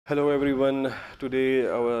Hello everyone. Today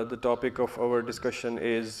the topic of our discussion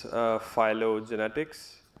is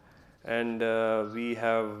phylogenetics, and we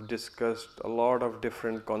have discussed a lot of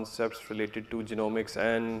different concepts related to genomics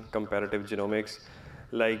and comparative genomics,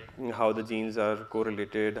 like how the genes are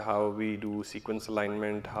correlated, how we do sequence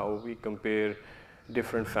alignment, how we compare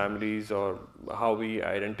different families, or how we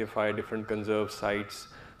identify different conserved sites.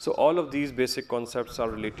 So all of these basic concepts are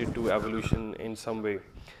related to evolution in some way.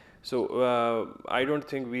 So I don't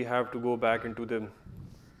think we have to go back into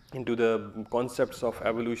the concepts of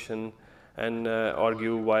evolution and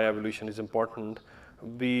argue why evolution is important.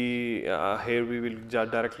 Here we will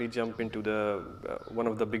directly jump into the one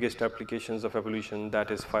of the biggest applications of evolution,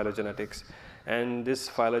 that is phylogenetics. And this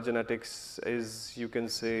phylogenetics is, you can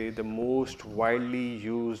say, the most widely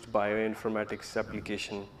used bioinformatics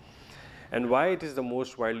application. And why it is the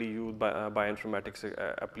most widely used bioinformatics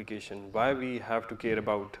application, why we have to care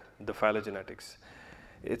about the phylogenetics.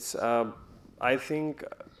 It's I think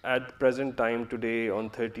at the present time today,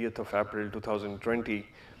 on 30th of April 2020,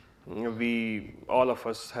 we all of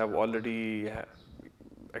us have already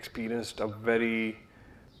experienced a very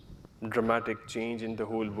dramatic change in the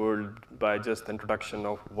whole world by just the introduction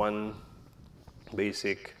of one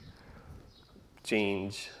basic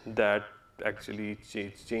change that actually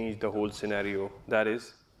changed the whole scenario, that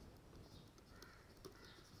is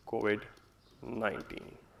COVID-19,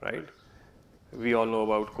 right? We all know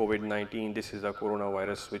about COVID-19. This is a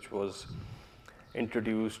coronavirus which was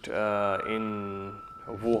introduced in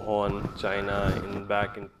Wuhan, China,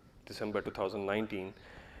 back in December 2019,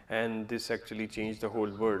 and this actually changed the whole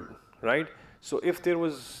world, right? So if there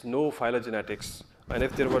was no phylogenetics, and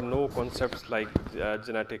if there were no concepts like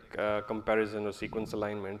genetic comparison or sequence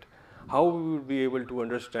alignment, how we would be able to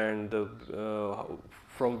understand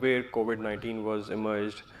from where COVID-19 was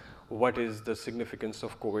emerged, what is the significance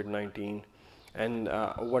of COVID-19, and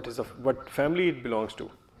what family it belongs to,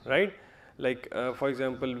 right? Like for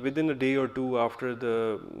example, within a day or two after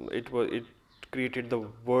it created the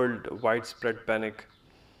world widespread panic.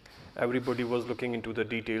 Everybody was looking into the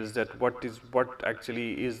details that what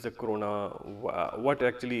actually is the corona, what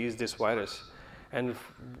actually is this virus, and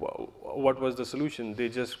what was the solution. They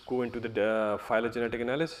just go into the phylogenetic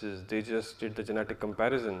analysis. They just did the genetic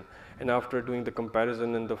comparison, and after doing the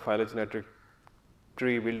comparison and the phylogenetic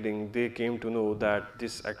tree building, they came to know that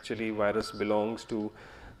this actually virus belongs to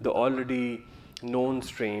the already known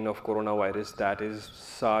strain of coronavirus, that is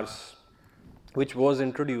SARS, which was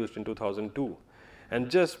introduced in 2002. And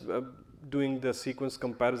just doing the sequence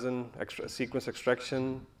comparison, sequence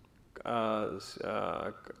extraction,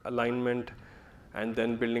 alignment, and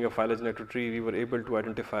then building a phylogenetic tree, we were able to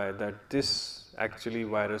identify that this actually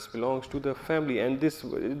virus belongs to the family, and this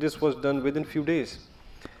was done within few days.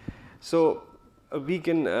 So we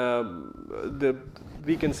can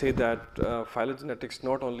say that phylogenetics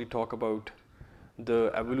not only talk about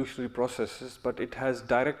the evolutionary processes, but it has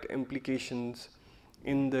direct implications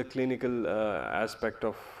in the clinical aspect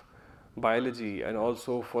of biology, and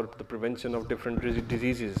also for the prevention of different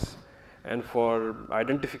diseases, and for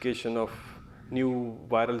identification of new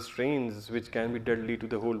viral strains which can be deadly to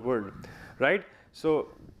the whole world, right? So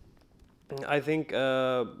I think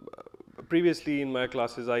previously in my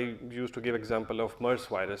classes I used to give example of MERS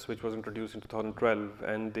virus, which was introduced in 2012,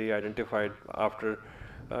 and they identified after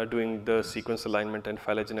doing the sequence alignment and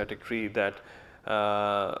phylogenetic tree that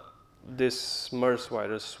this MERS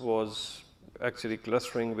virus was actually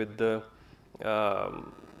clustering with the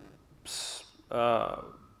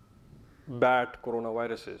bat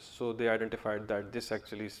coronaviruses. So they identified that this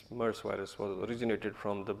actually MERS virus was originated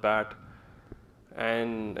from the bat,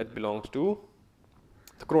 and it belongs to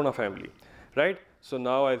the corona family, right? So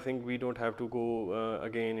now I think we don't have to go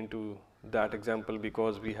again into that example,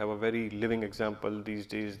 because we have a very living example these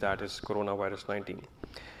days, that is coronavirus 19.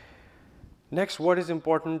 Next, what is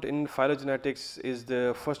important in phylogenetics is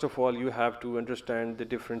first of all, you have to understand the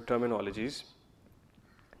different terminologies,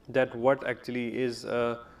 that what actually is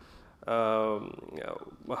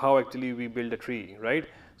how actually we build a tree, right?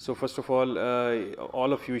 So first of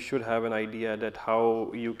all of you should have an idea that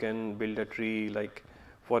how you can build a tree. Like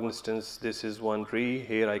for instance, this is one tree.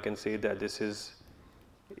 Here I can say that this is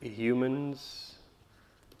humans,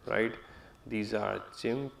 right? These are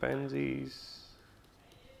chimpanzees.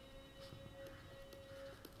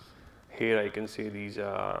 Here I can say these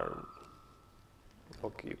are,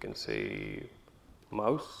 okay, you can say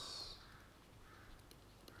mouse.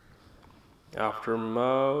 After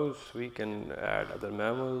mouse, we can add other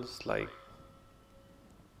mammals like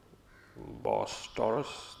Bos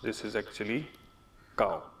taurus. This is actually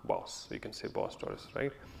cow, Bos. We can say Bos taurus,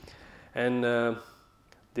 right? And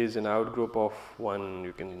There's an outgroup of one,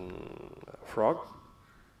 you can frog,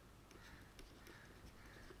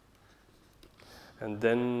 and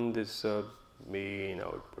then this main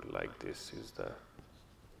output like this is the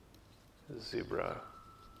zebra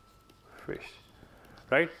fish,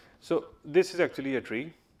 right? So this is actually a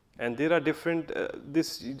tree, and there are different.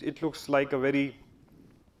 This it looks like a very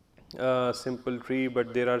simple tree,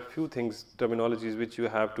 but there are few things, terminologies, which you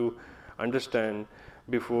have to understand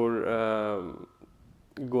before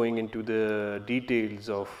going into the details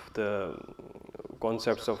of the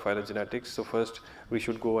concepts of phylogenetics. So first we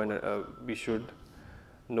should go and we should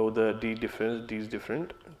know these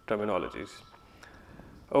different terminologies.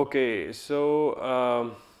 Okay,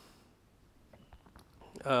 so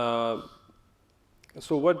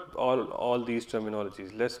so what all these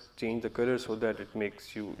terminologies? Let's change the color so that it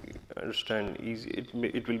makes you understand easy.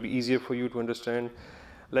 It will be easier for you to understand.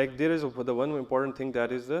 Like there is the one important thing,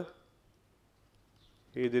 that is the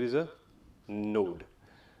here there is a node.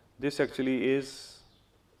 This actually is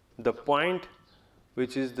the point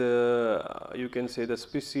which is the you can say the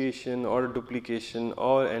speciation or duplication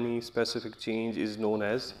or any specific change is known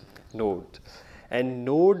as node. And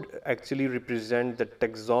node actually represent the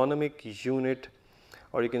taxonomic unit,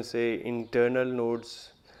 or you can say internal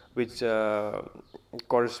nodes, which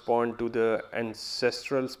correspond to the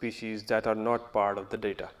ancestral species that are not part of the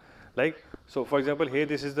data. Like, so for example, here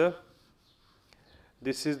this is the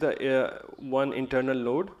one internal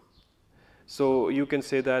node. So you can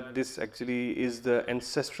say that this actually is the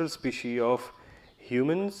ancestral species of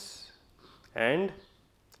humans and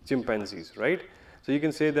chimpanzees, right? So you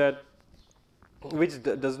can say that, which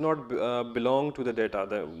does not belong to the data.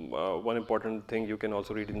 The one important thing you can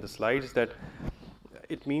also read in the slides, that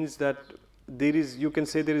it means that there is, you can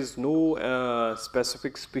say there is no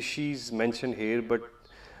specific species mentioned here, but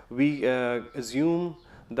we assume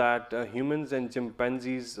that humans and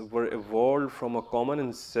chimpanzees were evolved from a common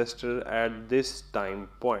ancestor at this time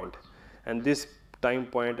point, and this time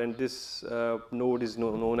point and this node is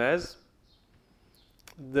known as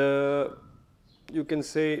the, you can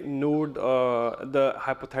say, node, the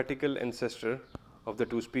hypothetical ancestor of the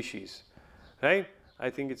two species, right? I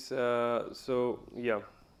think it's so yeah.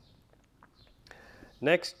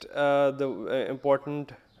 Next, the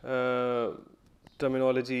important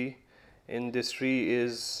terminology in this tree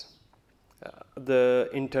is the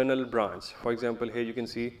internal branch. For example, here you can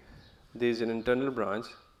see there is an internal branch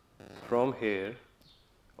from here.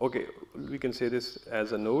 Okay, we can say this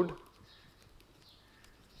as a node,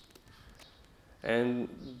 and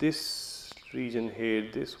this region here,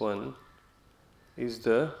 this one, is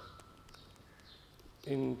the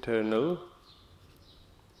internal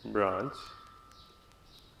branch.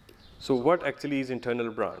 So what actually is internal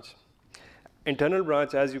branch? Internal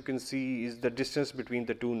branch, as you can see, is the distance between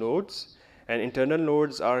the two nodes, and internal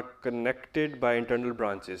nodes are connected by internal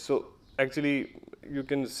branches. So actually you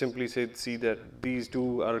can simply see that these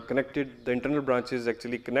two are connected. The internal branches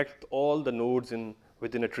actually connect all the nodes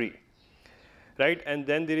within a tree, right? And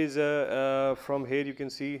then there is a from here you can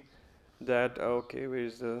see that, okay, where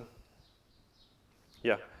is the,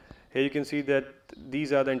 yeah, here you can see that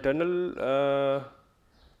these are the internal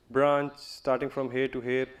branch starting from here to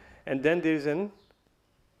here, and then there is an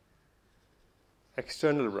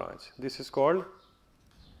external branch. This is called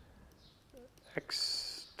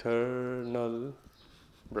external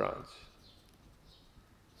branch,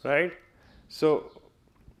 right? So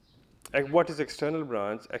what is external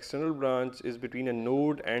branch? External branch is between a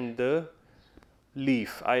node and the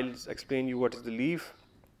leaf. I'll explain you what is the leaf.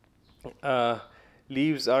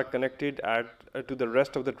 Leaves are connected to the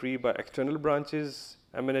rest of the tree by external branches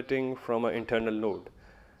emanating from an internal node,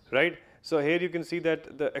 right? So here you can see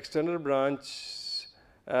that the external branch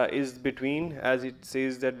is between, as it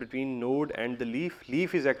says, that between node and the leaf.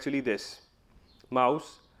 Leaf is actually this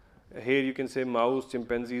mouse. Here you can say mouse,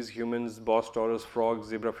 chimpanzees, humans, boss taurus, frogs,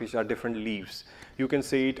 zebrafish are different leaves. You can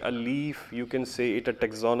say it a leaf, you can say it a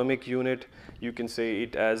taxonomic unit, you can say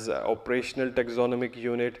it as a operational taxonomic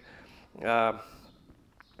unit,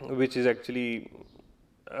 which is actually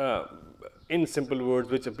in simple words,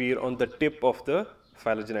 which appear on the tip of the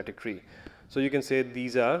phylogenetic tree. So you can say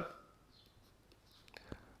these are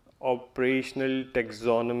operational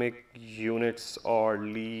taxonomic units or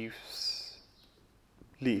leaf,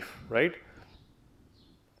 right?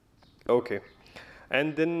 Okay,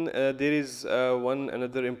 and then there is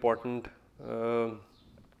another important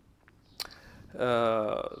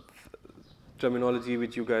terminology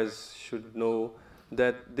which you guys should know,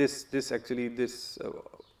 that this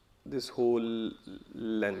whole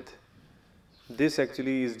length, this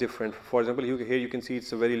actually is different. For example, here you can see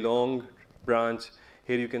it's a very long branch.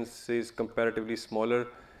 Here you can see it's comparatively smaller.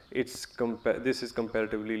 this is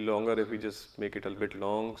comparatively longer if we just make it a bit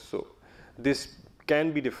long. So this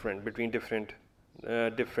can be different between different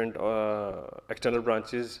external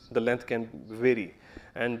branches. The length can vary,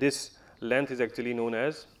 and this length is actually known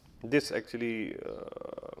as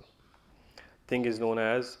thing is known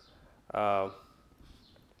as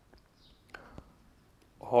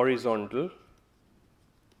horizontal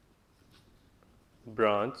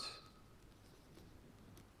branch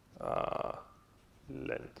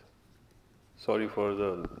length. Sorry for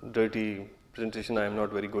the dirty presentation. I am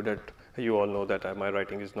not very good at. You all know that my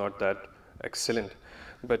writing is not that excellent,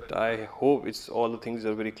 but I hope all the things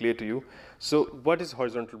are very clear to you. So what is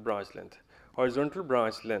horizontal branch length? Horizontal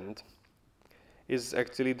branch length is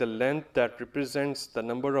actually the length that represents the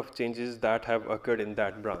number of changes that have occurred in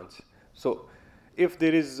that branch. So if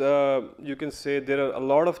there is, you can say there are a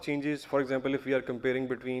lot of changes. For example, if we are comparing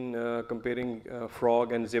between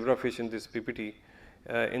frog and zebrafish in this PPT,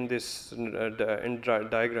 in this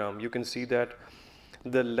diagram, you can see that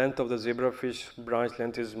the length of the zebrafish branch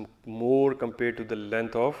length is more compared to the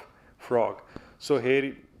length of frog. So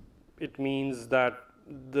here it means that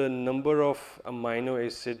the number of amino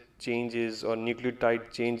acid changes or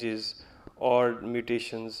nucleotide changes or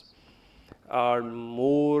mutations are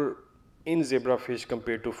more in zebrafish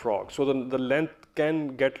compared to frog. So the length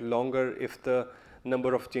can get longer if the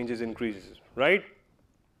number of changes increases, right?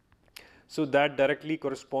 So that directly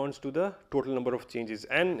corresponds to the total number of changes.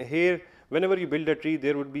 And here, whenever you build a tree,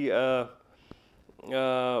 there would be a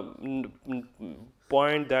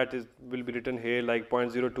point that will be written here, like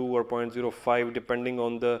 0.02 or 0.05, depending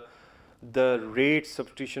on the rate,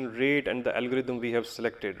 substitution rate, and the algorithm we have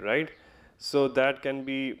selected, right? So that can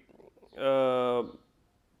be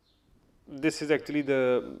this is actually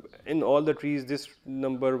in all the trees, this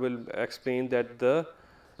number will explain that the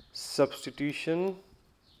substitution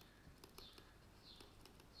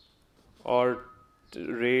or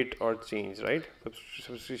rate or change, right?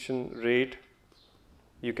 Substitution rate,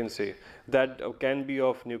 you can say that can be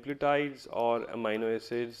of nucleotides or amino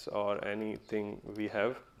acids or anything we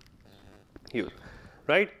have here,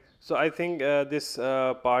 right? So I think this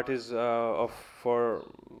part is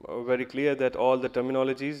very clear that all the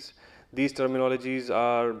terminologies, these terminologies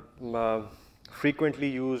are frequently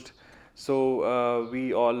used. So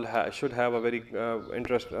we all should have a very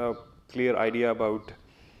clear idea about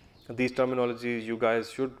these terminologies. You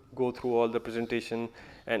guys should go through all the presentation,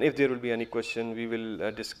 and if there will be any question, we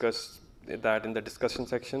will discuss that in the discussion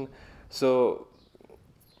section. So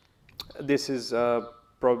this is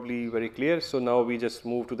probably very clear. So now we just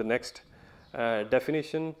move to the next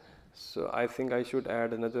definition. So I think I should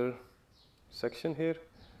add another section here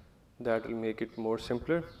that will make it more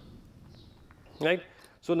simpler, right?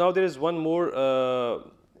 So now there is one more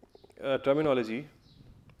terminology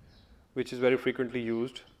which is very frequently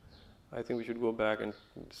used. I think we should go back and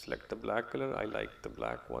select the black color. I like the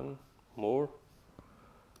black one more.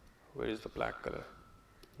 Where is the black color?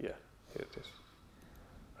 Yeah, here it is,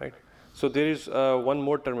 right? So there is one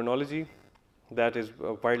more terminology that is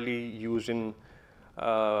widely used in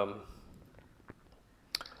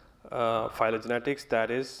phylogenetics,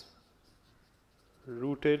 that is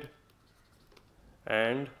rooted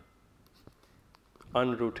and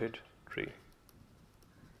unrooted tree,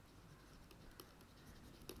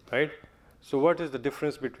 right? So what is the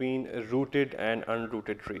difference between a rooted and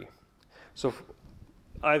unrooted tree? So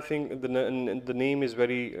I think the name is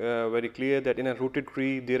very clear that in a rooted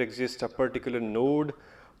tree there exists a particular node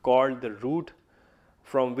called the root,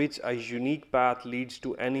 from which a unique path leads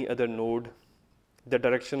to any other node. The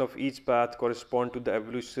direction of each path corresponds to the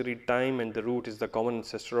evolutionary time, and the root is the common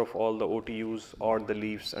ancestor of all the OTUs or the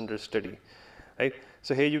leaves under study, right?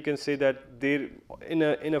 So here you can say that there in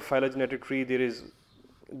a phylogenetic tree there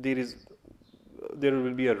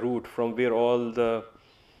will be a root from where all the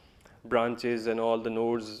branches and all the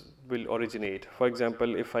nodes will originate. For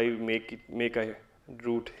example, if I make a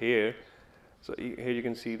root here, so here you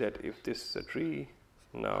can see that if this is a tree,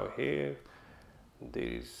 now here there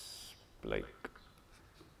is like,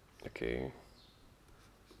 okay,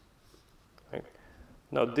 right?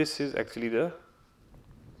 Now this is actually the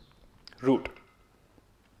root.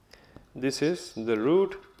 This is the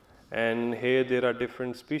root, and here there are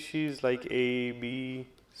different species like A, B,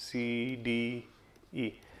 C, D,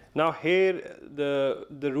 E. Now here the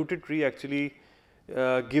rooted tree actually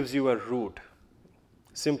gives you a root.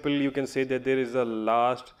 Simple, you can say that there is a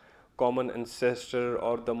last common ancestor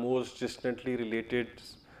or the most distantly related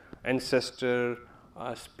ancestor,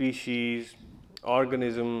 species,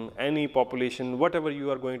 organism, any population, whatever you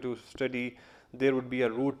are going to study, there would be a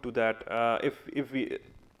root to that. If we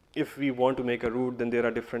if we want to make a root, then there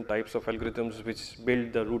are different types of algorithms which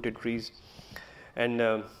build the rooted trees.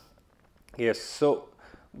 And yes, so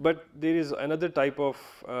but there is another type of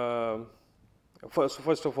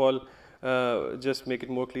first of all, just make it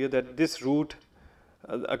more clear that this root,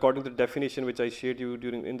 according to the definition which I shared you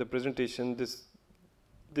during in the presentation,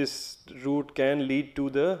 this root can lead to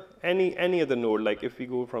the any other node. Like if we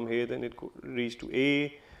go from here, then it reach to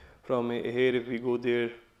A. From here, if we go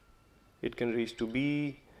there, it can reach to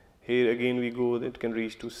B. Here again we go, it can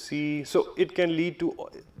reach to C. So it can lead to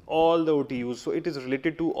all the OTUs. So it is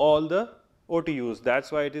related to all the OTUs.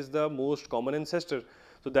 That's why it is the most common ancestor.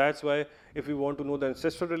 So that's why if we want to know the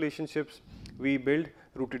ancestral relationships, we build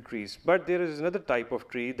rooted trees. But there is another type of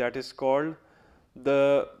tree that is called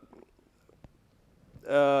the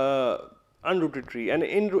unrooted tree. And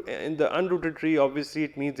in the unrooted tree, obviously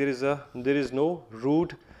it means there is no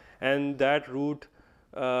root, and that root,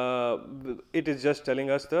 it is just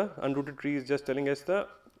telling us, the unrooted tree is just telling us the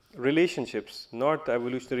relationships, not the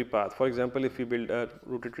evolutionary path. For example, if we build a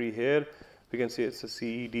rooted tree here, we can say it's a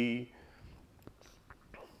C, D,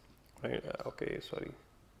 right? Okay, sorry.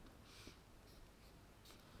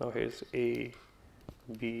 Now here's A,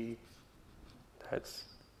 B, that's,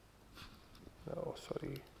 oh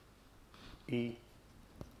sorry, E,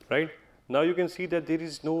 right? Now you can see that there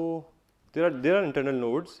is no, there are internal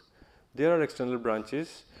nodes, there are external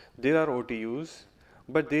branches, there are OTUs,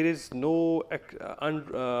 but there is no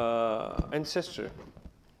ancestor,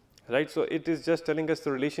 right? So it is just telling us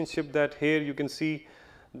the relationship. That here you can see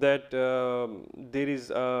that there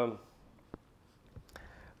is a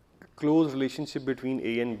close relationship between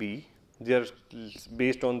A and B. They are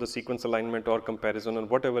based on the sequence alignment or comparison or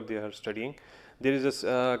whatever they are studying. There is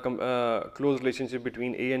a close relationship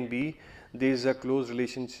between A and B. There is a close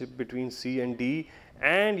relationship between C and D,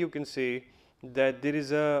 and you can say that there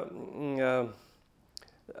is a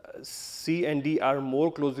C and D are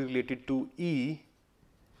more closely related to E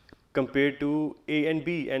compared to A and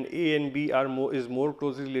B, and A and B are more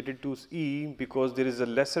closely related to E because there is a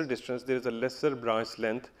lesser distance, there is a lesser branch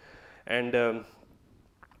length, and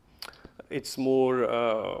it's more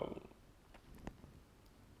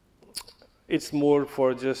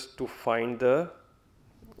for just to find the,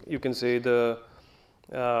 you can say, the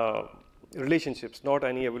relationships, not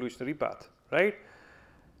any evolutionary path, right?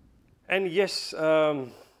 And yes,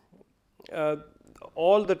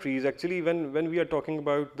 all the trees actually, when we are talking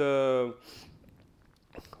about the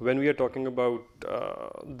rooted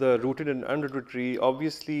and unrooted tree,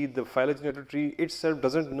 obviously the phylogenetic tree itself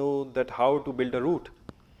doesn't know that how to build a root,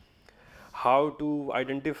 how to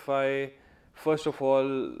identify. First of all,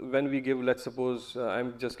 when we give, let's suppose,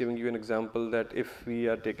 I'm just giving you an example, that if we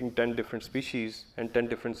are taking 10 different species and 10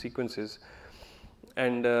 different sequences,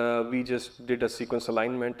 and we just did a sequence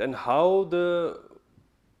alignment, and how the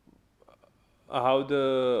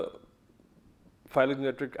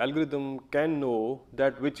phylogenetic algorithm can know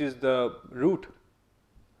that which is the root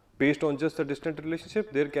based on just a distant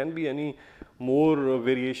relationship. There can be any more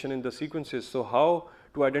variation in the sequences. So how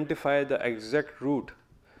to identify the exact root?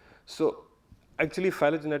 So actually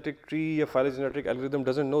phylogenetic tree, a phylogenetic algorithm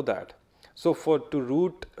doesn't know that. So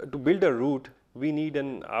to build a root, we need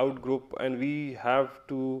an outgroup, and we have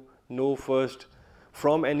to know first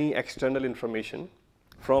from any external information,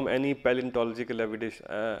 from any paleontological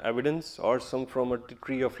evidence or from a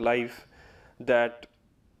tree of life, that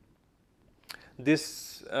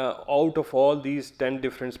this out of all these 10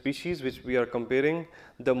 different species which we are comparing,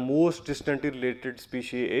 the most distantly related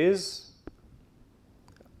species is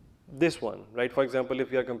this one, right? For example,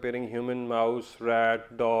 if we are comparing human, mouse,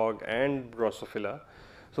 rat, dog and Drosophila,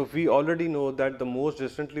 so we already know that the most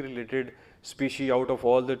distantly related species out of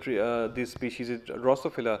all these species is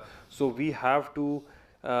Drosophila. So we have to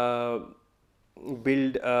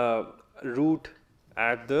build a root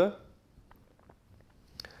at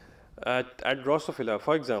Drosophila.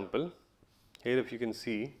 For example, here if you can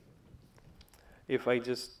see, if I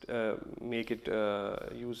just make it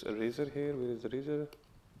use a razor here, where is the razor?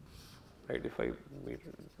 Right, if I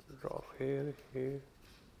draw here,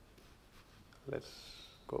 let's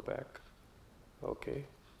go back. Okay.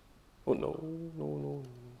 Oh no.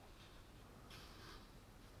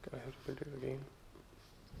 I have to build it again.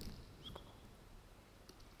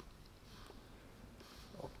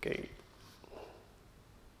 Okay.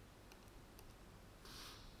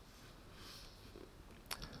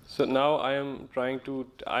 So now I'm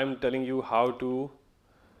telling you how to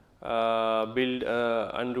build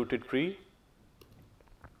a unrooted tree.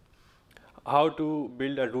 How to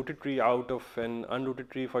build a rooted tree out of an unrooted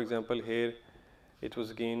tree. For example, here it was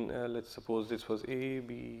again, let's suppose this was A,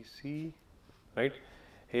 B, C, right?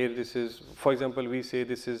 Here this is, for example, we say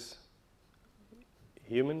this is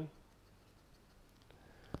human,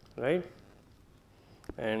 right?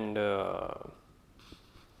 And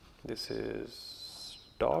this is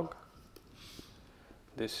dog,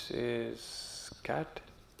 this is cat,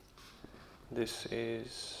 this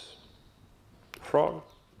is frog,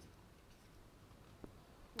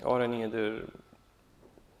 or any other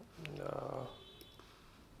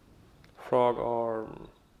frog, or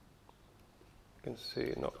you can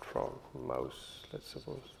say not frog, mouse, let's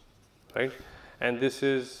suppose, right? And this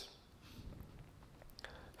is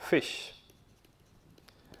fish.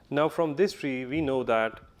 Now from this tree we know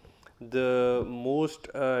that the most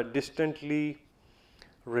distantly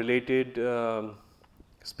related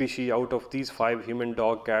species out of these 5, human,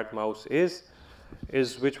 dog, cat, mouse, is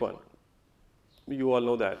which one? You all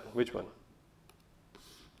know that. Which one?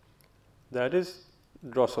 That is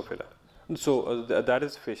Drosophila. So that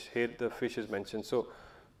is fish. Here the fish is mentioned. So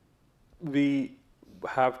we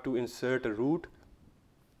have to insert a root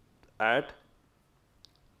at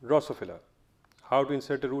Drosophila. How to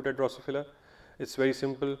insert a root at Drosophila? It's very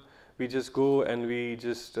simple. We just go and we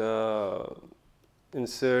just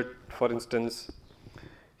insert, for instance,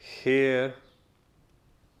 here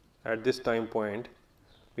at this time point,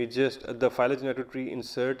 we just the phylogenetic tree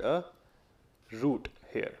insert a root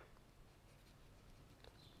here,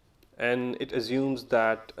 and it assumes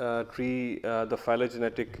that the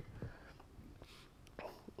phylogenetic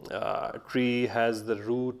tree has the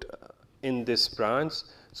root in this branch.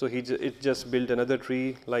 So it just built another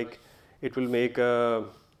tree, like it will make a,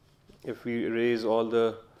 if we erase all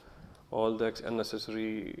the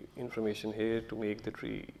unnecessary information here to make the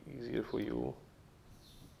tree easier for you.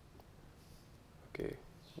 Okay,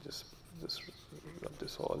 just rub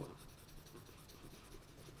this all.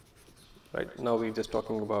 Right, now we're just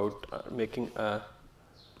talking about making a,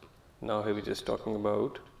 now here we're just talking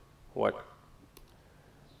about what?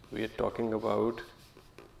 We are talking about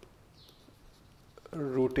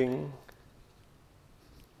rooting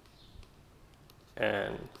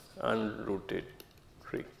an unrooted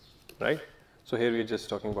tree, right? So here we are just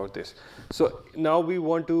talking about this. So now we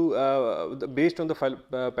want to, based on the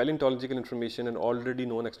paleontological information and already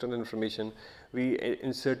known external information, we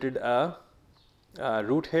inserted a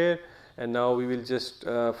root here, and now we will just,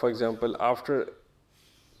 for example, after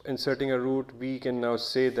inserting a root, we can now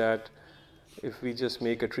say that if we just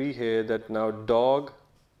make a tree here, that now dog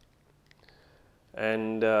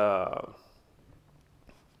and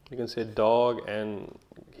you can say dog and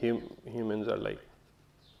humans are like,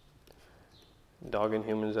 dog and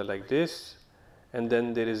humans are like this, and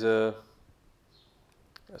then there is a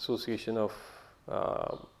association of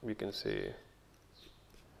we can say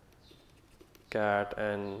cat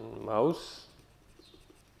and mouse.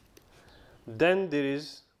 Then there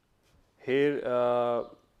is here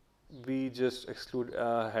we just exclude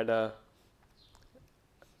had a,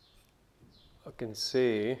 I can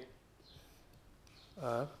say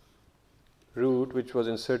root which was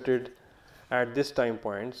inserted at this time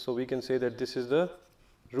point. So we can say that this is the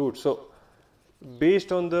root. So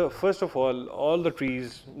based on the, first of all the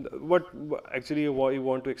trees, what actually what you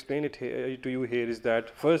want to explain it here, to you here, is that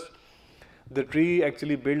first the tree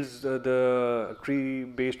actually builds the tree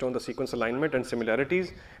based on the sequence alignment and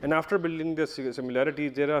similarities, and after building the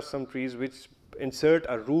similarities, there are some trees which insert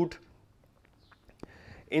a root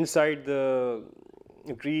inside the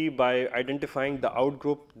tree by identifying the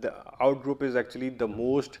outgroup. The outgroup is actually the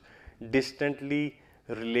most distantly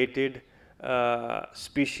related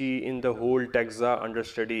species in the whole taxa under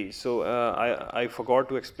study. So I forgot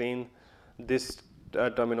to explain this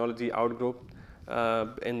terminology outgroup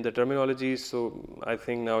in the terminologies. So I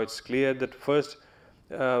think now it's clear that first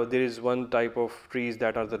there is one type of trees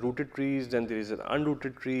that are the rooted trees, then there is an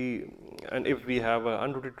unrooted tree, and if we have an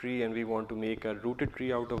unrooted tree and we want to make a rooted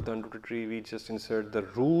tree out of the unrooted tree, we just insert the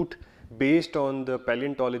root based on the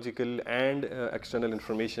paleontological and external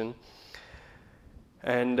information,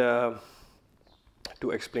 and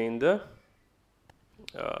to explain the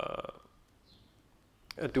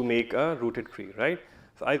to make a rooted tree, right?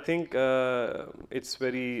 So I think it's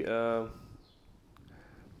very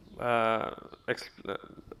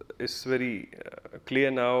it's very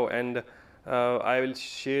clear now, and I will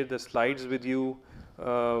share the slides with you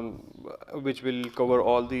which will cover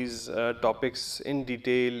all these topics in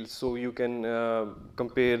detail, so you can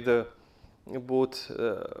compare the both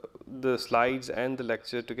the slides and the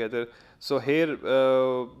lecture together. So here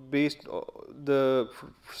based the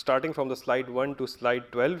starting from the slide 1 to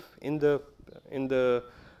slide 12 in the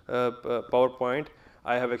PowerPoint,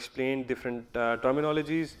 I have explained different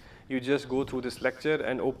terminologies. You just go through this lecture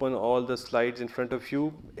and open all the slides in front of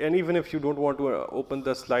you. And even if you don't want to open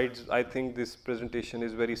the slides, I think this presentation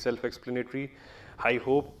is very self-explanatory. I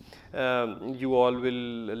hope you all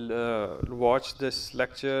will watch this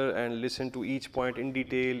lecture and listen to each point in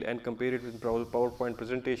detail and compare it with PowerPoint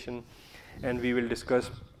presentation, and we will discuss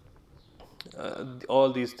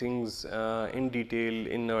all these things in detail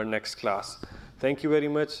in our next class. Thank you very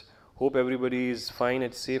much. Hope everybody is fine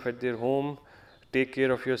and safe at their home. Take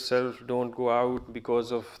care of yourself. Don't go out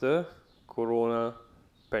because of the corona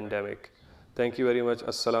pandemic. Thank you very much.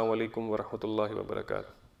 Assalamu alaikum wa rahmatullahi wa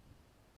barakatuh.